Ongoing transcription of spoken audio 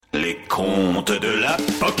Les contes de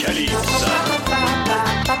l'Apocalypse.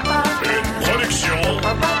 Une production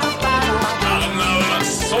Arnal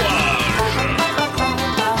Sauvage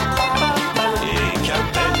et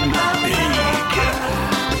Kaptain Bigg.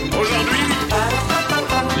 Aujourd'hui,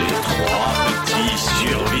 les Trois Petits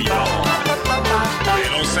Survivants. Et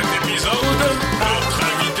dans cet épisode, notre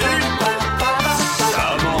invité,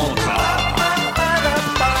 Samantha.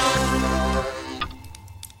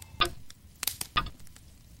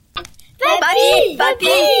 Papy,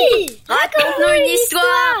 raconte-nous une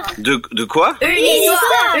histoire. De quoi? Une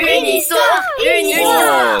histoire.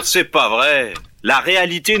 Oh, c'est pas vrai. La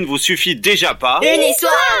réalité ne vous suffit déjà pas. Une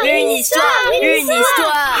histoire.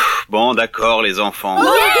 Bon, d'accord, les enfants.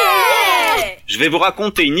 Yeah! Je vais vous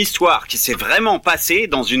raconter une histoire qui s'est vraiment passée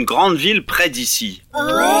dans une grande ville près d'ici.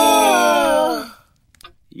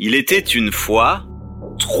 Il était une fois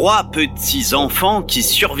 3 petits enfants qui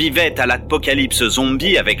survivaient à l'apocalypse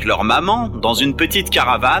zombie avec leur maman dans une petite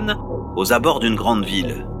caravane aux abords d'une grande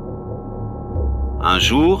ville. Un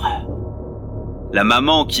jour, la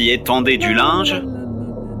maman qui étendait du linge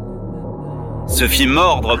se fit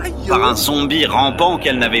mordre par un zombie rampant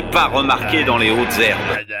qu'elle n'avait pas remarqué dans les hautes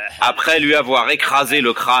herbes. Après lui avoir écrasé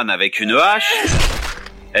le crâne avec une hache,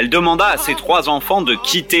 elle demanda à ses 3 enfants de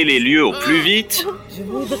quitter les lieux au plus vite. Je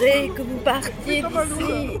voudrais que vous partiez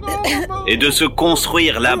d'ici. Et de se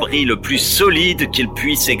construire l'abri le plus solide qu'il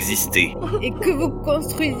puisse exister. Et que vous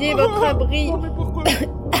construisiez votre abri.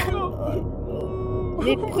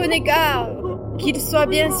 Mais prenez garde qu'il soit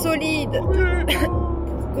bien solide.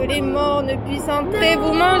 Pour que les morts ne puissent entrer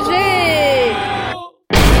vous manger.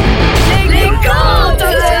 Les contes de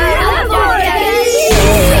l'Apocalypse.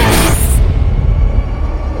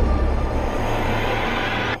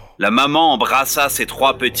 La maman embrassa ses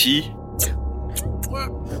 3 petits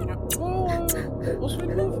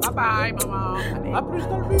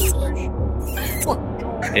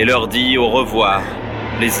et leur dit au revoir,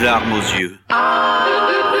 les larmes aux yeux.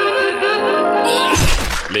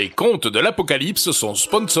 Les contes de l'Apocalypse sont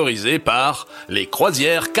sponsorisés par les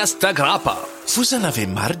croisières Castagrappa. Vous en avez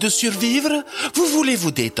marre de survivre? Vous voulez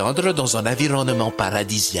vous détendre dans un environnement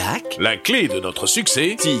paradisiaque? La clé de notre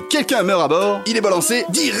succès, Si quelqu'un meurt à bord, il est balancé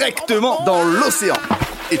directement dans l'océan.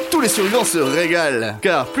 Et tous les survivants se régalent,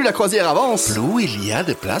 car plus la croisière avance, Plus il y a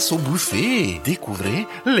de place au buffet. Découvrez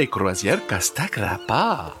les croisières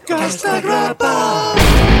Castagrappa.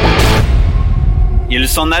 Ils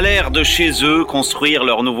s'en allèrent de chez eux construire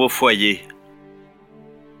leur nouveau foyer.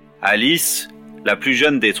 Alice, la plus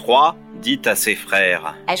jeune des 3, dit à ses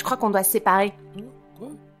frères: Je crois qu'on doit se séparer.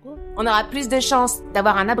 On aura plus de chances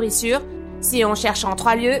d'avoir un abri sûr si on cherche en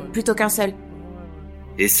 3 lieux plutôt qu'un seul.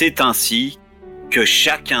 Et c'est ainsi que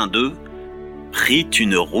chacun d'eux prit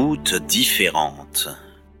une route différente.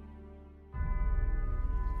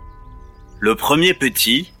 Le premier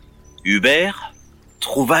petit, Hubert,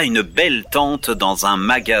 trouva une belle tente dans un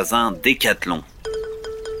magasin Décathlon.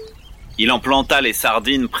 Il en planta les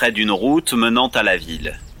sardines près d'une route menant à la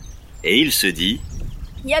ville. Et il se dit: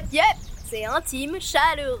 Yep, c'est intime,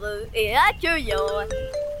 chaleureux et accueillant.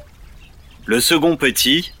 Le second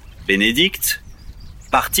petit, Bénédicte,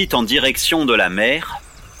 partit en direction de la mer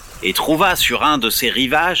et trouva sur un de ses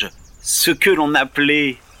rivages ce que l'on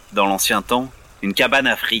appelait, dans l'ancien temps, une cabane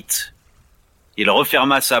à frites. Il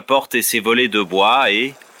referma sa porte et ses volets de bois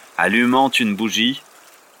et, allumant une bougie,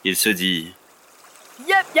 il se dit: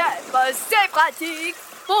 Yep, c'est pratique,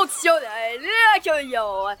 fonctionnel et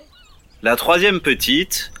accueillant. La troisième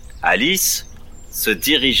petite, Alice, se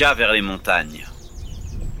dirigea vers les montagnes.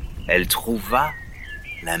 Elle trouva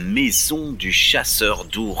la maison du chasseur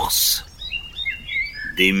d'ours.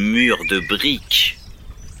 Des murs de briques,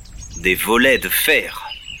 des volets de fer,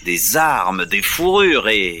 des armes, des fourrures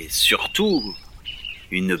et, surtout,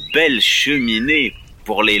 une belle cheminée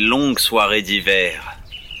pour les longues soirées d'hiver.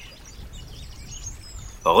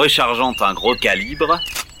 Rechargeant un gros calibre,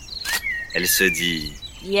 elle se dit: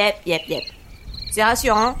 Yep. C'est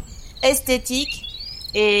rassurant, esthétique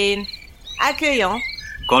et accueillant.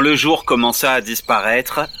 Quand le jour commença à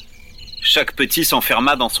disparaître, chaque petit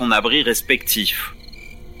s'enferma dans son abri respectif.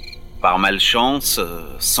 Par malchance,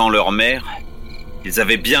 sans leur mère, ils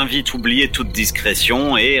avaient bien vite oublié toute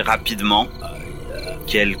discrétion et, rapidement,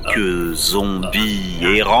 quelques zombies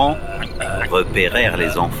errants repérèrent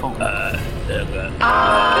les enfants.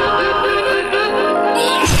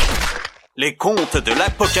 Les contes de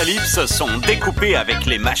l'Apocalypse sont découpés avec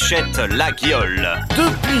les machettes Lalilu.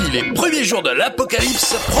 Depuis les premiers jours de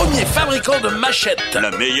l'Apocalypse, premier fabricant de machettes. La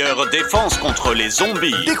meilleure défense contre les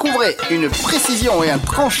zombies. découvrez une précision et un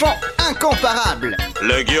tranchant incomparables.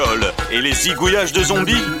 La gueule et les zigouillages de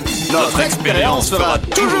zombies. Notre expérience fera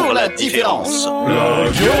toujours la différence.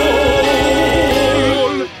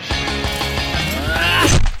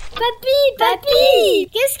 Papy,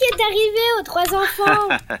 qu'est-ce qui est arrivé aux 3 enfants?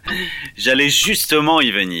 J'allais justement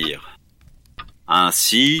y venir.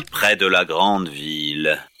 Ainsi, près de la grande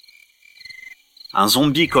ville, un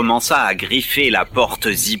zombie commença à griffer la porte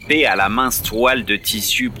zippée à la mince toile de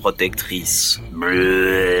tissu protectrice.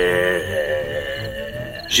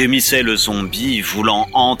 Gémissait le zombie, voulant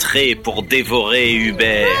entrer pour dévorer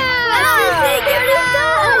Hubert.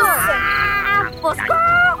 Au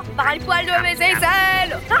secours! Par le poil de mes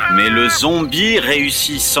aisselles! Mais le zombie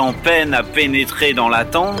réussit sans peine à pénétrer dans la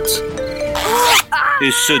tente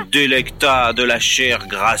et se délecta de la chair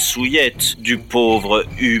grassouillette du pauvre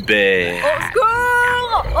Hubert. Au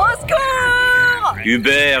secours! Au secours!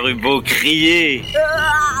 Hubert eut beau crier,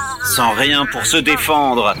 sans rien pour se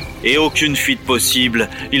défendre et aucune fuite possible,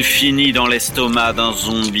 il finit dans l'estomac d'un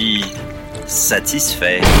zombie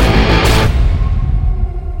satisfait.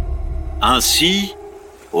 Ainsi,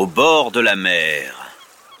 au bord de la mer,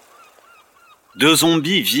 2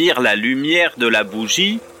 zombies virent la lumière de la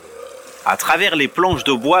bougie à travers les planches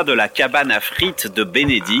de bois de la cabane à frites de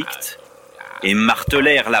Bénédicte et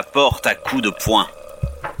martelèrent la porte à coups de poing.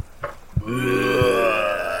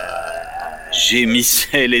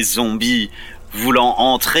 Gémissaient les zombies, voulant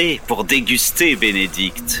entrer pour déguster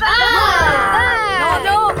Bénédicte.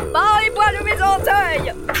 Non, par les poils de mes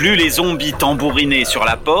orteils! Plus les zombies tambourinaient sur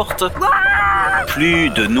la porte, plus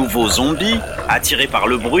de nouveaux zombies, attirés par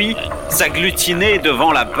le bruit, s'agglutinaient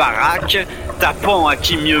devant la baraque, tapant à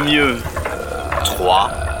qui mieux.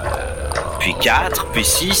 3, puis 4, puis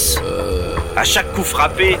 6. À chaque coup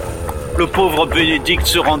frappé, le pauvre Bénédicte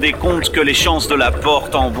se rendait compte que les chances de la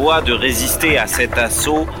porte en bois de résister à cet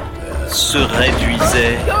assaut se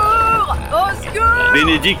réduisaient.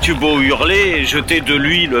 Bénédicte eut beau hurler et jeter de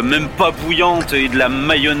l'huile même pas bouillante et de la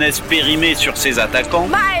mayonnaise périmée sur ses attaquants.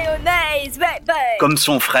 Mayonnaise, bébé! Comme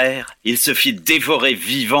son frère, il se fit dévorer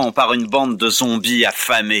vivant par une bande de zombies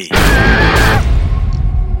affamés.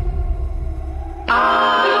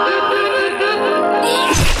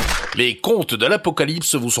 Les contes de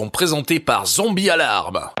l'Apocalypse vous sont présentés par Zombie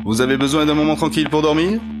Alarme. Vous avez besoin d'un moment tranquille pour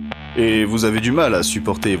dormir? Et vous avez du mal à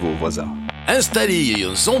supporter vos voisins. Installez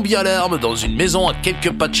un Zombie Alarme dans une maison à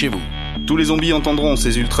quelques pas de chez vous. Tous les zombies entendront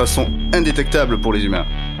ces ultrasons indétectables pour les humains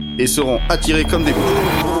et seront attirés comme des boules.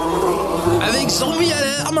 Avec Zombie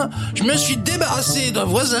Alarme, je me suis débarrassé d'un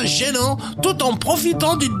voisin gênant tout en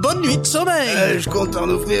profitant d'une bonne nuit de sommeil. Je compte en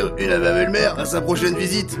offrir une à ma belle-mère à sa prochaine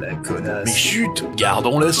visite, la connasse. Mais chut,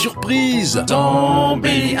 gardons la surprise.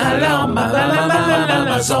 Zombie Alarme,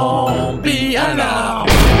 Zombie Alarme.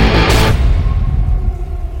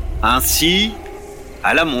 Ainsi,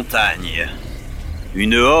 à la montagne,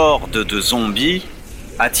 une horde de zombies,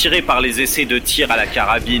 attirés par les essais de tir à la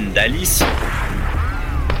carabine d'Alice,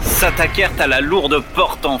 s'attaquèrent à la lourde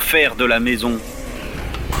porte en fer de la maison.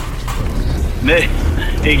 Mais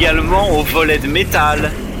également aux volets de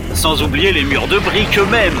métal, sans oublier les murs de briques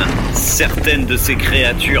eux-mêmes. Certaines de ces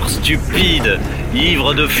créatures stupides,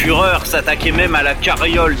 ivres de fureur, s'attaquaient même à la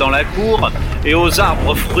carriole dans la cour et aux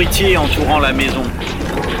arbres fruitiers entourant la maison.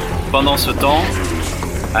 Pendant ce temps,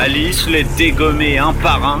 Alice les dégommait un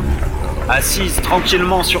par un, assise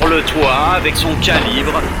tranquillement sur le toit avec son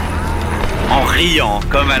calibre, en riant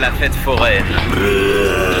comme à la fête foraine.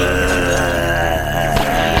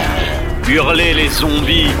 Hurlaient les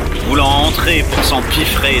zombies, voulant entrer pour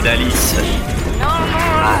s'empiffrer d'Alice.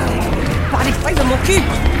 Parlez pas de mon cul!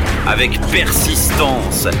 Avec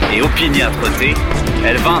persistance et opiniâtreté,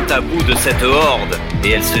 elle vint à bout de cette horde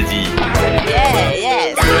et elle se dit: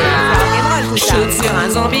 Shoot sur un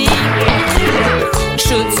zombie.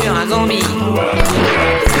 Shoot sur un zombie.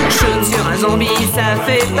 Shoot sur un zombie, ça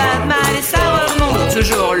fait pas de mal et ça remonte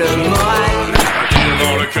toujours le moral.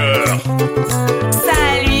 Dans le cœur. Ça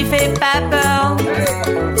lui fait pas peur,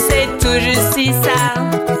 c'est tout juste si ça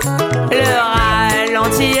le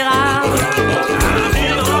ralentira.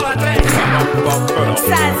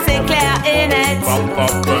 Ça c'est clair et net,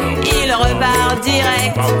 il repart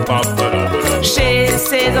direct chez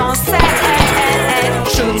ses ancêtres.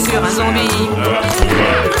 Shoot sur un zombie.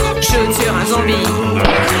 Shoot sur un zombie.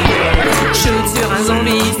 Shoot sur un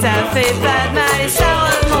zombie, ça fait pas de mal et ça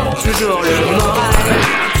remonte toujours le moral.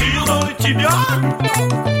 Tire dans les tibias.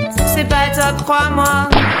 C'est pas top, crois-moi,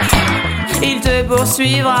 il te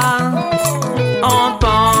poursuivra en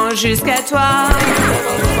pan jusqu'à toi.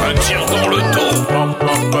 Un tir dans le dos.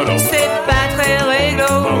 C'est pas très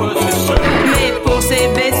réglo, mais pour ces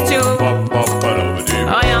bestiaux,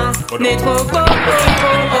 rien n'est trop beau.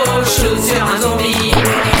 Shoot sur un zombie.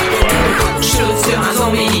 Shoot sur un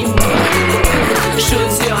zombie.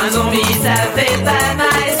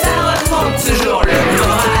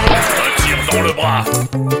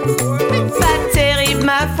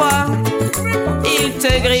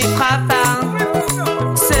 te griffera pas.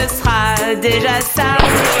 Ce sera déjà ça.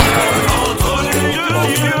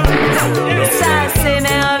 Ça c'est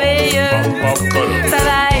merveilleux. Ça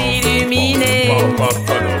va illuminer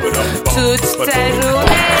toute ta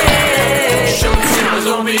journée. Shoot sur un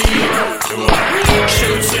zombie.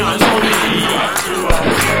 Shoot sur un zombie.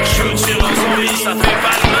 Shoot sur un zombie, ça fait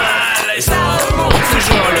pas de mal. Et ça remonte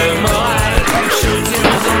toujours le moral. Shoot sur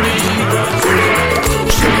un zombie.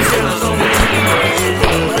 Shoot sur un zombie.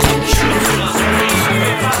 Shoot sur un zombie, ça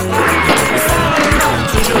fait pas de mal. Et ça remonte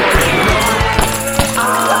toujours le moral.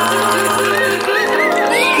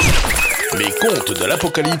 Les contes de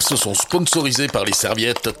l'Apocalypse sont sponsorisés par les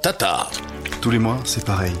serviettes Tata. Tous les mois, c'est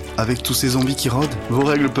pareil. Avec tous ces zombies qui rôdent, vos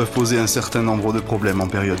règles peuvent poser un certain nombre de problèmes en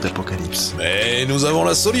période d'apocalypse. Mais nous avons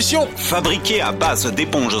la solution. Fabriquées à base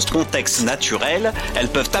d'éponges Spontex naturelles, elles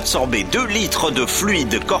peuvent absorber 2 litres de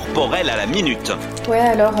fluide corporel à la minute. Ouais,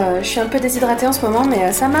 alors, je suis un peu déshydratée en ce moment,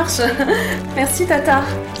 mais ça marche. Merci, Tata.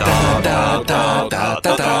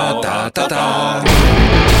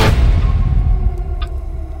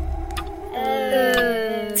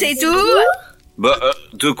 C'est tout? Bah,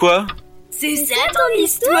 de quoi? C'est ça ton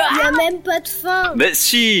histoire? Y a même pas de fin. Ben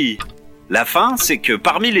si. La fin, c'est que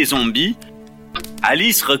parmi les zombies,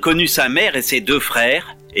 Alice reconnut sa mère et ses 2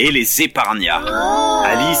 frères et les épargna.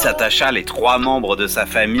 Alice attacha les 3 membres de sa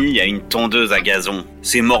famille à une tondeuse à gazon.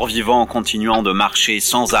 Ces morts-vivants continuant de marcher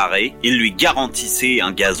sans arrêt, il lui garantissait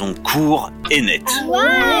un gazon court et net.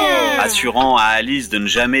 Assurant à Alice de ne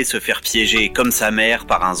jamais se faire piéger comme sa mère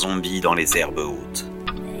par un zombie dans les herbes hautes.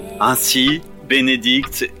 Ainsi,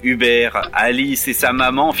 Bénédicte, Hubert, Alice et sa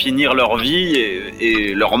maman finirent leur vie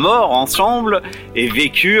et leur mort ensemble et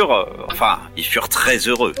vécurent, ils furent très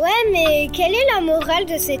heureux. Ouais, mais quelle est la morale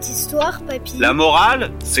de cette histoire, papy? La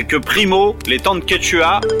morale, c'est que primo, les tentes que tu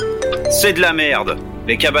as, c'est de la merde.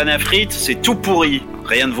 Les cabanes à frites, c'est tout pourri.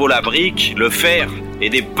 Rien ne vaut la brique, le fer et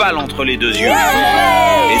des balles entre les 2 yeux.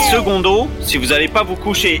 Et secondo, si vous allez pas vous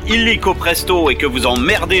coucher illico presto et que vous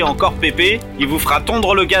emmerdez encore Pépé, il vous fera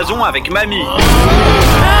tondre le gazon avec mamie.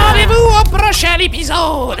 Rendez-vous au prochain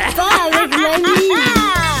épisode. Pas avec mamie.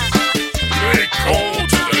 Les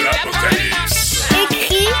contes de l'Apocalypse.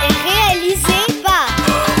 Écrit et réalisé par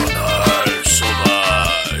Arnal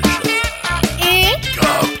Sauvage. et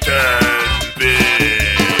Kaptain Bigg.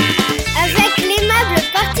 avec l'aimable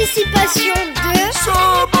participation de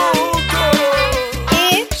SAMANTHA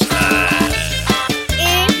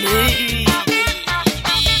et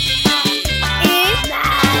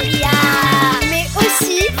Malia, mais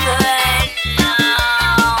aussi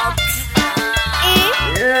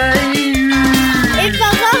et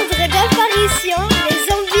par ordre d'apparition les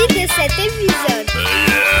zombies de cet épisode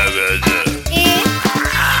et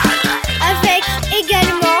avec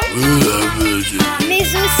également mais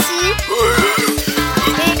aussi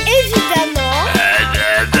et évidemment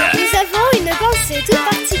nous avons une pensée toute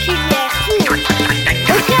particulière pour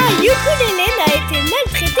aucun ukulélé n'a été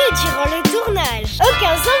maltraité durant le tournage.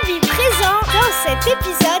 Aucun zombie présent dans cet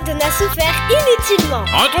épisode n'a souffert inutilement.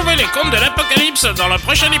 Retrouvez les contes de l'Apocalypse dans le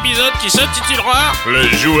prochain épisode qui s'intitulera Les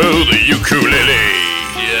joueurs de ukulélé.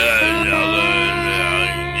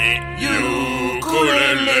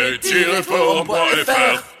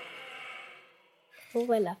 Ukulélé-fort.fr.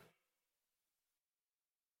 Voilà.